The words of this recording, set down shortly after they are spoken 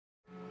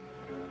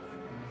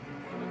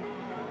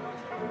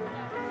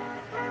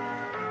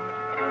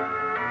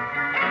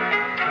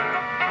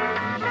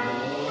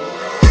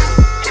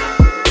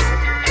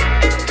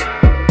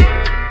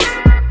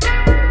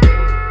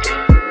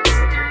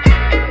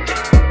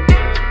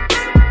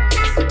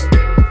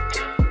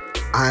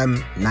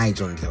I'm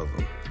Nigel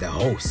Ndlovu, the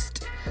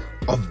host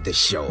of the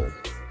show.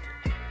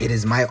 It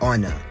is my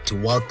honor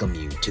to welcome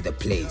you to the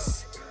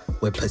place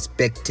where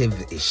perspective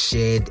is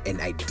shared and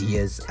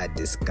ideas are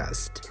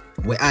discussed,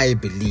 where I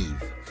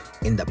believe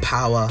in the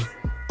power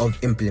of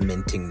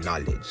implementing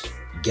knowledge.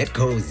 Get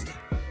cozy,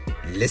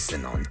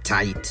 listen on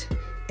tight,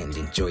 and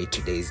enjoy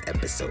today's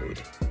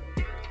episode.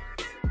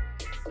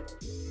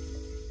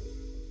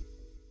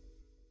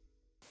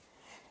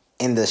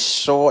 In the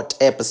short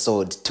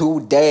episode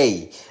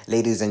today,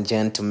 ladies and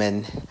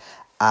gentlemen,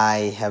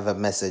 I have a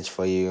message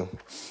for you.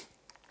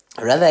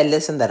 Rather, a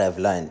lesson that I've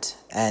learned,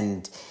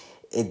 and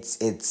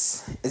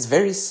it's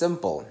very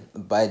simple,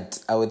 but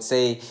I would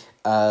say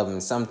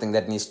something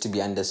that needs to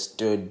be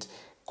understood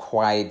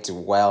quite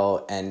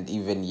well, and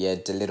even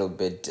yet a little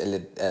bit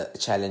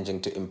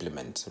challenging to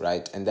implement,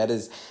 right? And that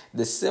is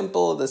the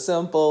simple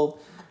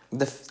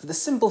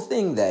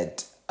thing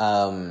that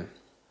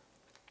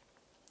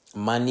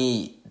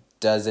money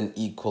doesn't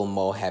equal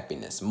more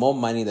happiness. More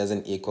money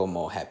doesn't equal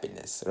more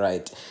happiness,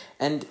 right?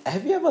 And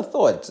have you ever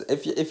thought,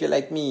 if you're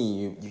like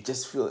me, you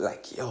just feel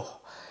like,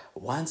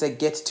 once I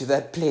get to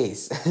that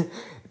place,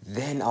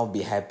 then I'll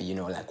be happy,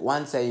 like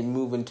once I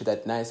move into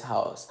that nice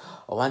house,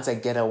 or once I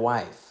get a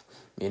wife,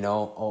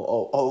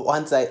 or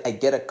once I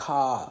get a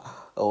car,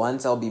 or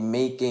once I'll be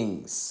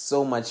making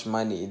so much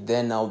money,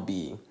 then I'll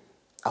be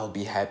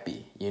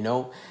happy,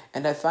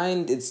 And I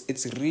find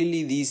it's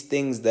really these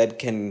things that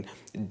can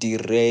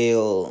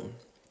derail,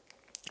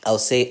 I'll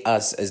say,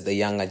 us as the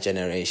younger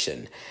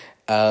generation.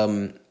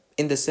 In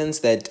the sense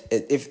that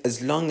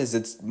as long as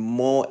it's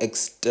more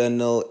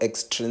external,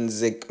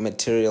 extrinsic,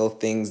 material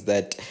things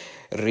that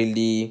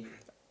really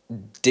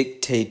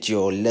dictate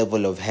your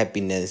level of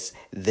happiness,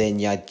 then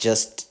you're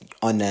just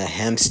on a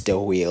hamster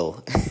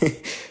wheel.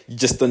 You're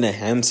just on a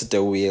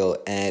hamster wheel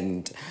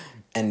and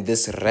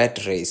this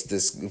rat race,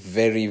 this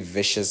very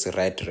vicious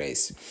rat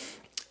race.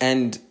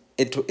 And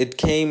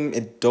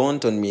it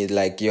dawned on me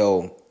like,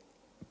 young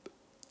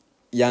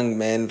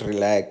man,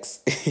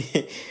 relax.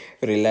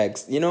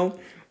 Relax.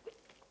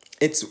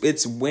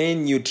 It's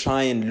when you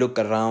try and look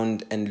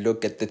around and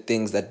look at the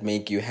things that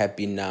make you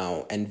happy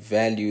now and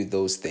value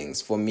those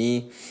things. For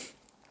me,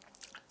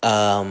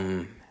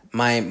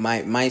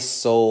 my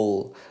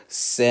soul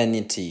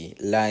sanity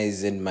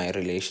lies in my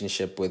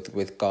relationship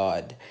with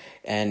God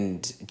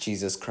and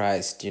Jesus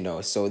Christ,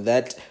 So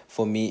that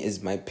for me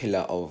is my pillar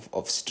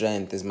of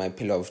strength, is my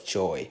pillar of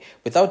joy.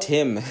 Without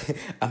him,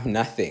 I'm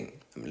nothing,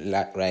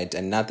 right?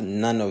 And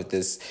none of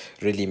this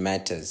really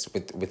matters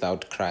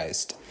without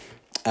Christ.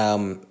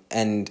 And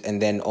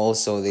then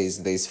also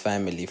there's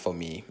family for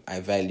me.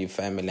 I value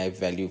family, I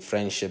value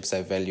friendships,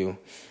 I value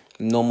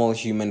normal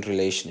human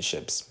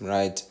relationships,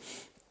 right?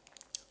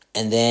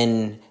 And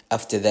then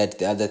after that,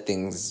 the other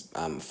things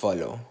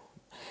follow.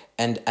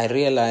 And I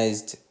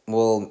realized,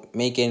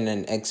 making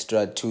an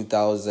extra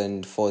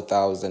 2,000,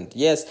 4,000.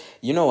 Yes,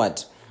 you know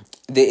what?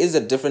 There is a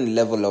different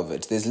level of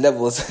it. There's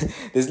levels.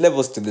 There's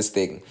levels to this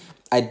thing.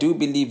 I do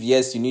believe,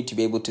 yes, you need to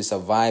be able to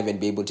survive and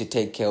be able to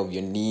take care of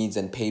your needs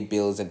and pay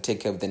bills and take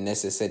care of the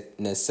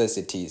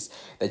necessities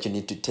that you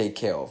need to take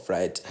care of,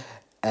 right?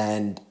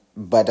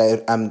 But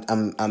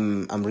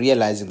I'm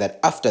realizing that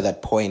after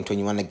that point, when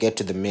you want to get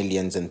to the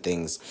millions and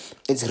things,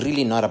 it's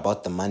really not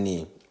about the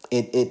money.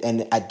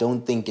 And I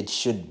don't think it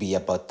should be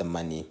about the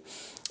money.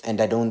 And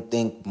I don't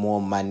think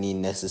more money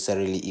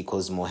necessarily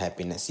equals more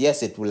happiness.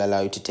 Yes, it will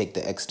allow you to take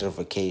the extra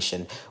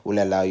vacation, will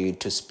allow you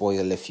to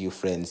spoil a few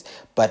friends.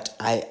 But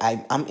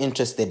I'm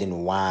interested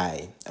in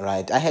why,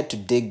 right? I had to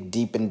dig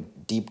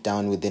deep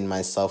down within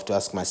myself to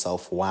ask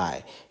myself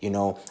why.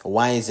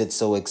 Why is it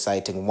so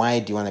exciting? Why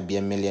do you want to be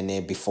a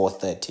millionaire before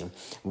 30?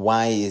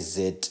 Why is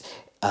it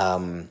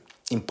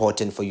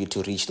important for you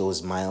to reach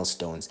those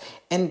milestones?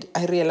 And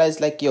I realized,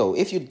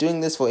 if you're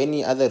doing this for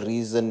any other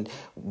reason,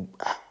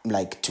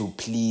 like to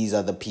please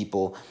other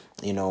people,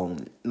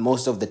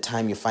 most of the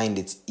time you find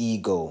it's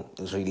ego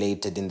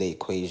related in the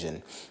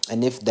equation.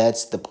 And if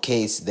that's the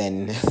case,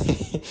 then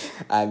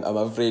I'm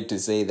afraid to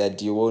say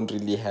that you won't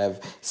really have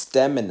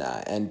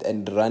stamina,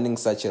 and running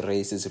such a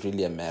race is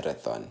really a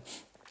marathon.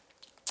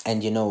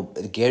 And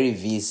Gary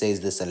Vee says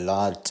this a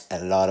lot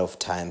of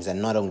times,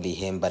 and not only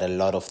him, but a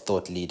lot of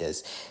thought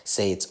leaders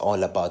say it's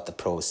all about the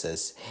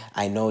process.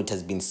 I know it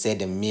has been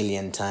said a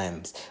million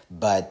times,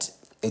 but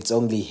it's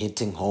only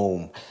hitting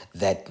home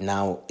that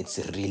now it's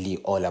really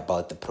all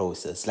about the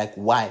process.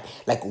 Why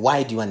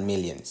do you want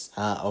millions?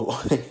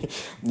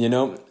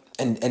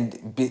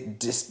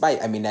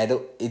 Despite,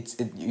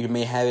 you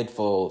may have it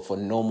for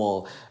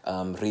normal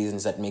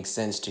reasons that make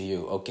sense to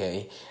you,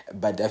 okay?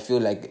 But I feel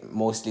like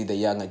mostly the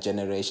younger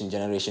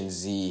Generation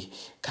Z,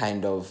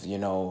 kind of,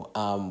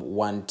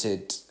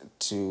 wanted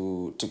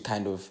to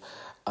kind of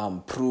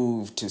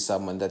prove to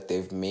someone that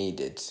they've made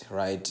it,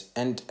 right?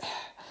 And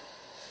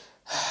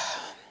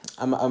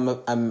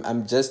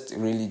I'm just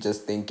really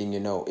just thinking,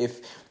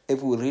 if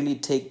we really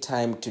take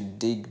time to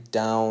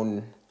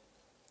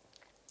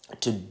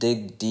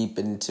dig deep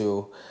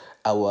into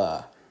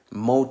our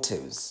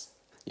motives,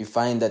 you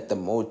find that the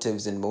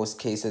motives in most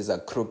cases are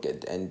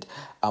crooked and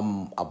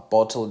are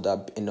bottled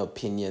up in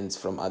opinions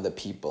from other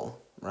people,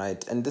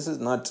 right? And this is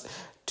not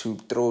to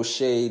throw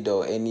shade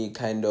or any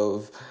kind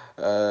of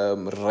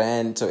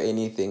rant or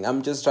anything.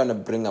 I'm just trying to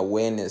bring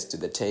awareness to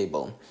the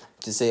table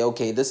to say,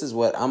 okay, this is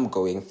what I'm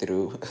going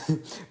through.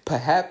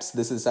 Perhaps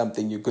this is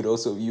something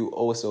you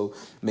also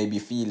may be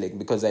feeling,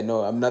 because I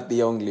know I'm not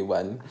the only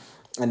one.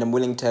 And I'm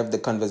willing to have the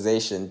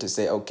conversation to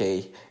say,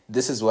 okay,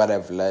 this is what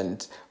I've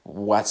learned.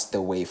 What's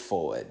the way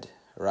forward,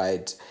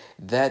 right?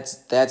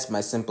 That's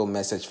my simple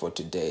message for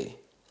today.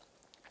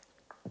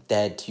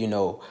 That,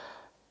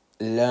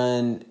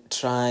 learn,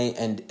 try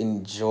and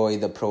enjoy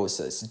the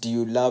process. Do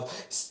you love?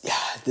 Yeah,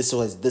 this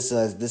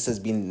has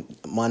been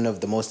one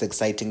of the most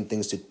exciting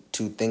things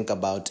to think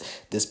about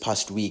this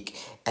past week.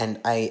 And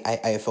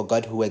I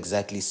forgot who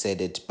exactly said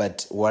it,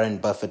 but Warren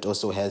Buffett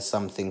also has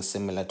something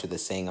similar to the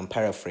saying. I'm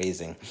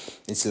paraphrasing.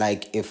 It's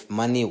like, if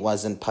money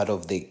wasn't part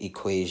of the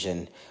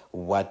equation,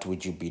 what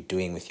would you be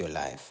doing with your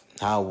life?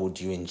 How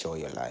would you enjoy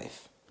your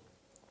life?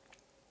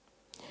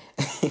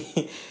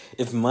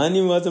 If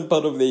money wasn't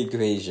part of the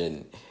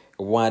equation,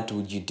 what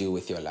would you do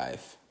with your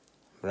life?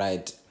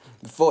 Right?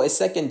 For a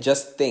second,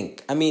 just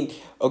think. I mean,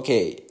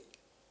 okay,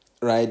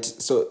 right?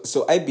 So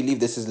I believe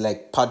this is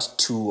like part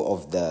 2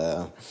 of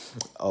the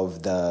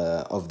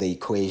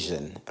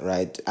equation,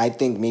 right? I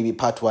think maybe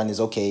part 1 is,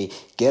 okay,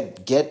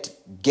 get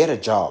a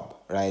job,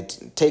 right?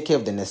 Take care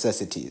of the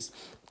necessities.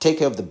 Take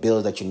care of the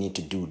bills that you need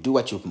to do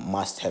what you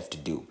must have to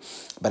do.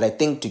 But I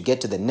think to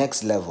get to the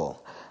next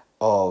level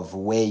of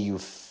where you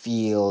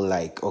feel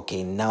like,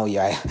 okay, now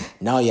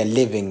you're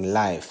living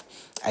life,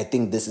 I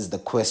think this is the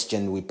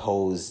question we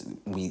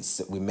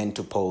meant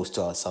to pose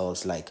to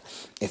ourselves. Like,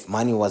 if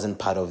money wasn't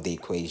part of the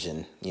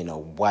equation,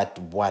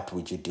 what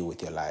would you do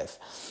with your life?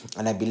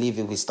 And I believe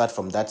if we start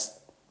from that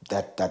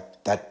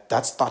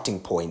starting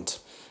point,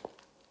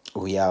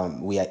 we are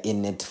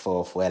in it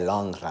for a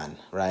long run,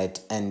 right?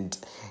 And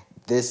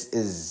this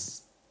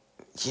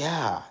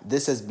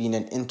has been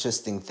an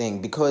interesting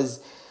thing, because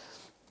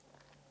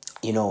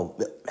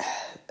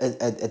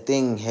a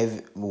thing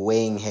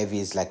weighing heavy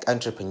is like,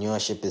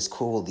 entrepreneurship is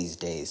cool these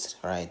days,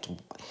 right?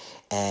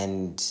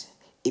 And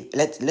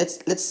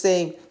let's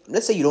say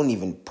you don't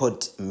even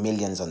put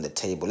millions on the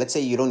table. Let's say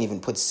you don't even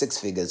put 6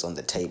 figures on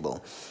the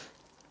table.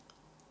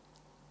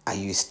 Are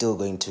you still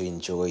going to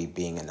enjoy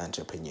being an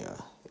entrepreneur?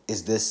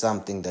 Is this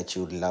something that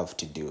you would love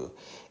to do?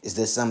 Is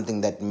this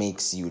something that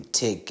makes you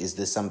tick? Is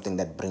this something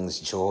that brings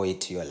joy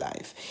to your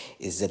life?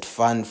 Is it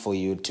fun for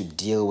you to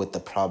deal with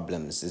the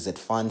problems? Is it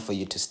fun for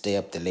you to stay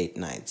up the late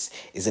nights?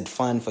 Is it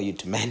fun for you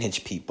to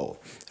manage people,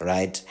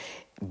 right?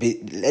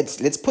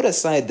 Let's put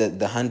aside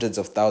the hundreds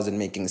of thousands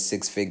making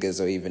 6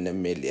 figures or even a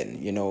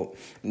million.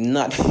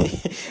 Not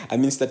I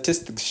mean,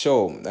 statistics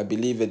show, I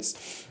believe it's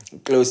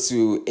close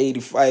to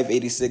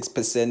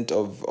 86%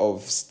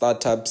 of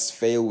startups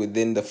fail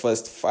within the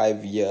first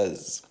 5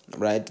 years,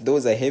 right?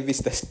 Those are heavy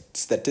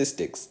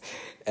statistics,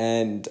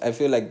 and I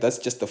feel like that's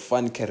just a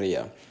fun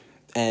career.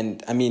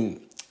 And I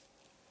mean,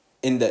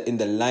 in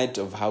the light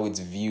of how it's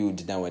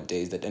viewed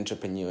nowadays, that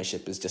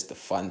entrepreneurship is just a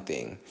fun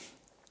thing,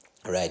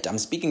 right? I'm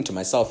speaking to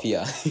myself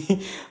here.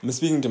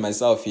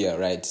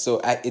 Right?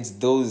 So it's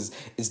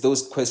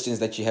those questions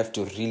that you have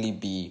to really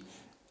be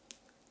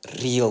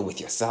real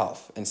with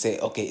yourself and say,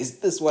 okay, is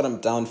this what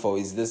I'm down for?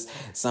 Is this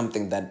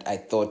something that I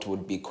thought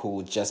would be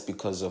cool just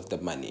because of the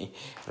money,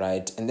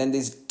 right? And then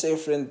there's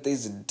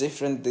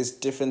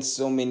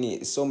so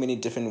many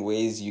different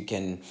ways you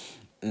can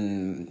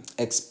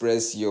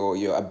express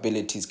your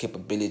abilities,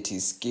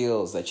 capabilities,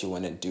 skills that you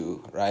want to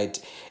do, right?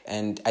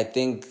 And I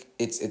think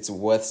it's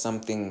worth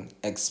something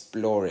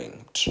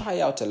exploring. Try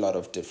out a lot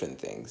of different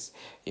things,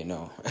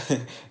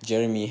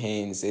 Jeremy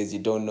Haynes says, you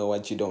don't know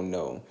what you don't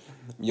know.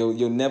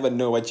 You'll never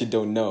know what you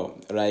don't know,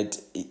 right?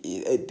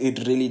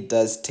 It really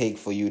does take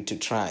for you to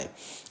try.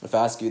 If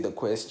I ask you the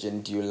question,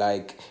 do you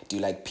like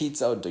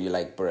pizza or do you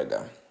like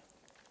burger?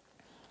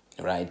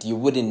 Right? You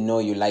wouldn't know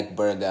you like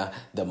burger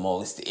the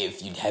most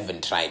if you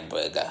haven't tried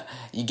burger.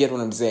 You get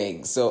what I'm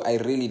saying? So I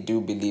really do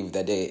believe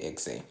that,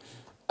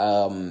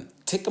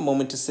 take a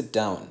moment to sit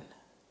down,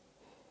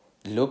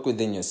 look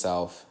within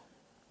yourself,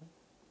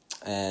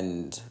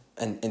 and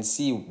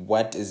see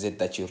what is it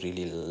that you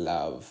really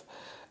love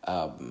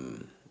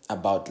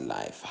about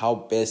life. How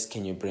best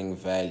can you bring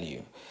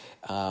value,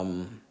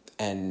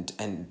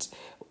 and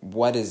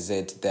what is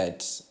it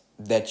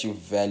that you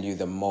value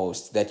the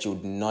most, that you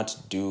would not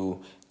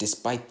do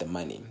despite the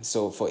money.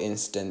 So for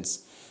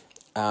instance,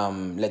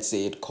 let's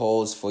say it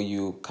calls for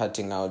you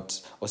cutting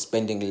out or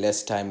spending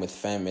less time with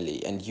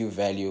family, and you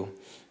value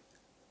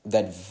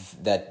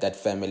that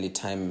family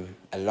time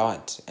a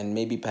lot, and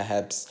maybe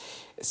perhaps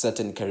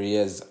certain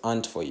careers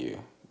aren't for you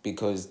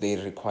because they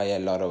require a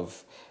lot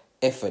of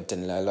effort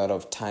and a lot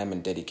of time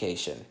and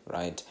dedication,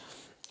 right?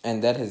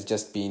 And that has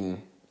just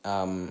been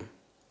the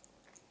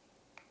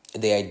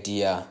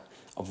idea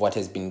of what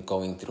has been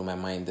going through my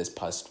mind this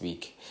past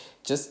week.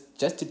 Just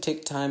to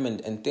take time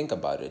and think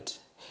about it,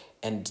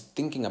 and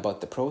thinking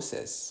about the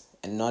process,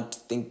 and not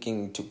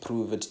thinking to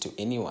prove it to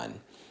anyone,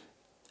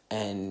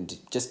 and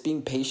just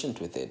being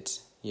patient with it,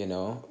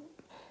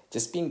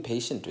 just being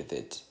patient with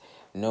it,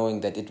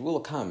 knowing that it will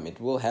come, it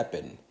will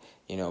happen.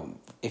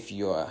 If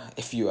you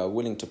are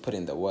willing to put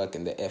in the work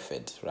and the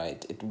effort,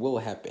 right, it will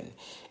happen.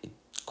 It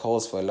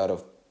calls for a lot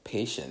of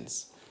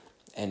patience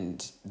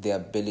and the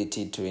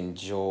ability to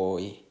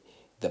enjoy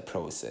the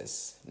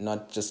process,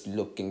 not just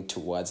looking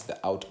towards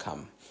the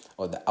outcome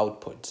or the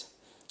output.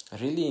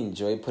 Really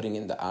enjoy putting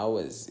in the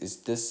hours. Is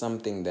this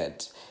something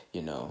that,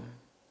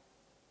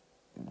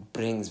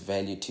 brings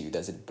value to you?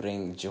 Does it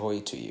bring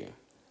joy to you?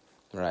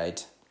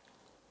 Right?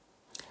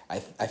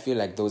 I feel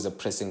like those are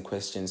pressing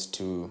questions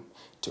to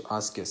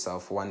ask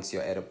yourself once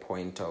you're at a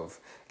point of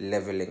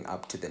leveling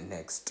up to the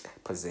next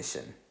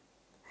position.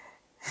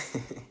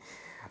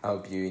 I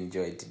hope you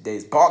enjoyed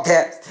today's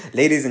podcast.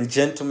 Ladies and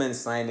gentlemen,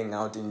 signing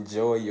out.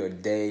 Enjoy your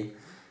day.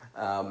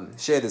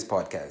 Share this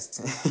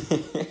podcast.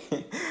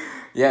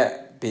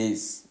 Yeah,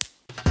 peace.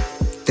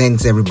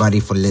 Thanks everybody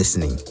for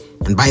listening.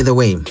 And by the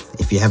way,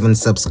 if you haven't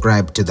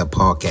subscribed to the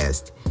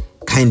podcast,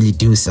 kindly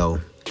do so.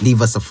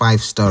 Leave us a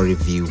 5-star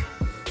review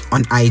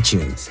on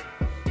iTunes.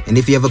 And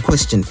if you have a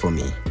question for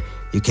me,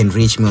 you can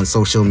reach me on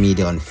social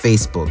media on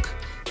Facebook,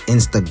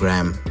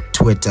 Instagram,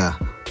 Twitter,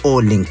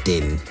 or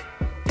LinkedIn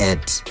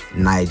at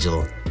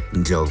Nigel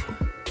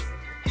Ndlovu.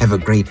 Have a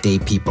great day,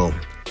 people.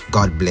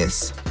 God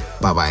bless.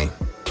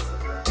 Bye-bye.